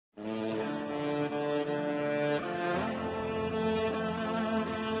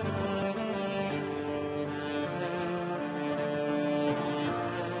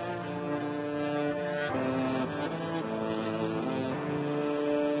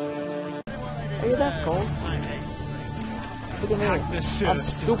Are you that cold? Look at me. I'm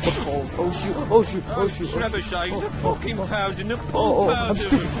super cold. Oh shoot. Oh shoot. Oh shoot. Trebuchets, a fucking pound and a Oh, full I'm pound.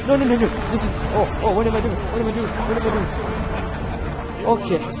 stupid. No. This is. Oh, what am I doing? What am I doing? What am I doing?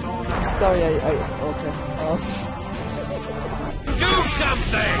 Okay. Sorry, okay. Do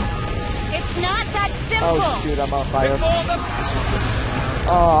something! It's not that simple. Oh shoot, I'm on fire. Before the...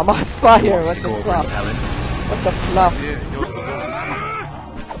 Oh, I'm on fire. What the fluff? What the fluff?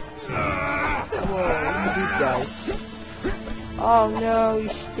 Whoa, look at these guys. Oh no,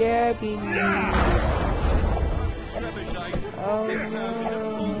 he's stabbing me. Oh no.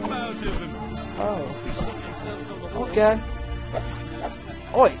 Oh. Okay.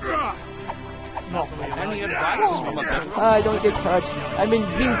 Oi. No. Any advice from a good... I don't get hurt. I'm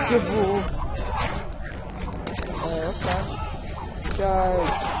invincible. Okay.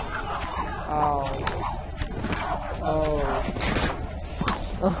 Charge. Ow. Oh.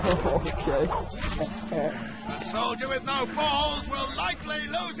 Oh, okay. A soldier with no balls will likely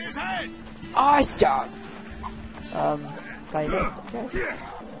lose his head. Awesome. Kind of. Yes.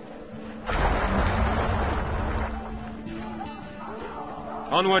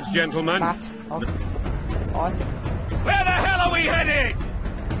 Onwards, gentlemen. Matt. Okay. That's awesome. Where the hell are we headed?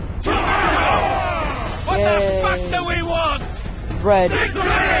 What Yay. the fuck do we want? Bread. Victory!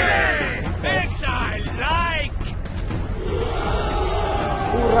 This I like!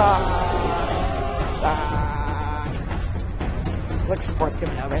 Hoorah! Ah. Look, sports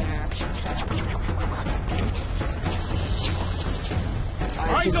coming over here.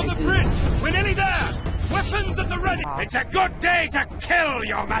 Eyes on the bridge! We're nearly there! Weapons at the ready! It's a good day to kill,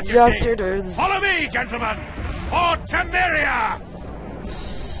 your majesty! Yes, it is. Follow me, gentlemen! For Temeria!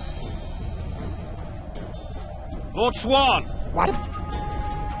 Lord Swan! What?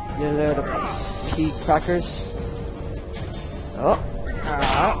 You little pea crackers. Oh.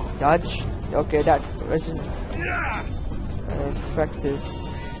 Dodge. Okay, that wasn't effective.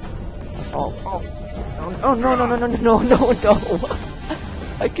 Oh. Oh, no.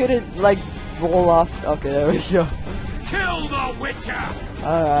 I couldn't, like, roll off. Okay, there we go. Kill the Witcher!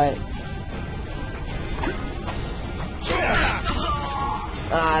 Alright.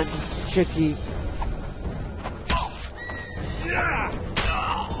 This is tricky.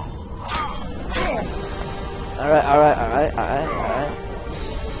 Alright.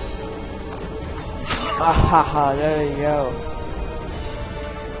 Haha, there you go.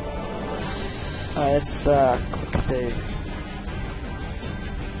 Alright, let's quick save.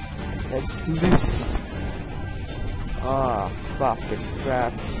 Let's do this. Ah, fucking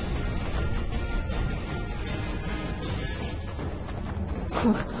crap.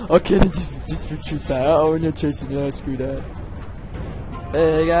 Okay, they just retreat back. Oh, and you're chasing me. Screw that.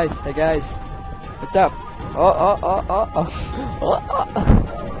 Hey guys. What's up? Oh.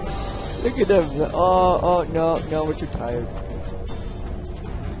 Look at them. Oh, no, we're too tired.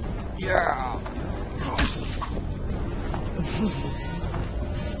 Yeah.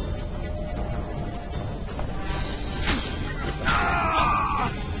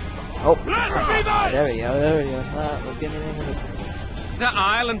 Oh, there we go. We're getting into this. The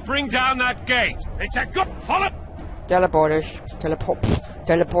aisle and bring down that gate. It's a good follow. Teleportation.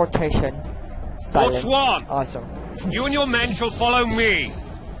 Silence. Lord Swan. Awesome. You and your men shall follow me.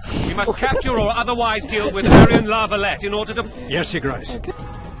 We must capture or otherwise deal with Arian Lavalette in order to... Yes, Your Grace. Okay.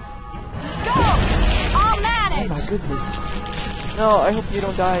 Go! I'll Oh manage! my goodness. No, I hope you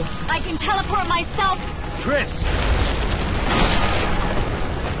don't die. I can teleport myself. Tris!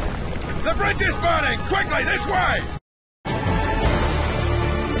 The bridge is burning! Quickly, this way!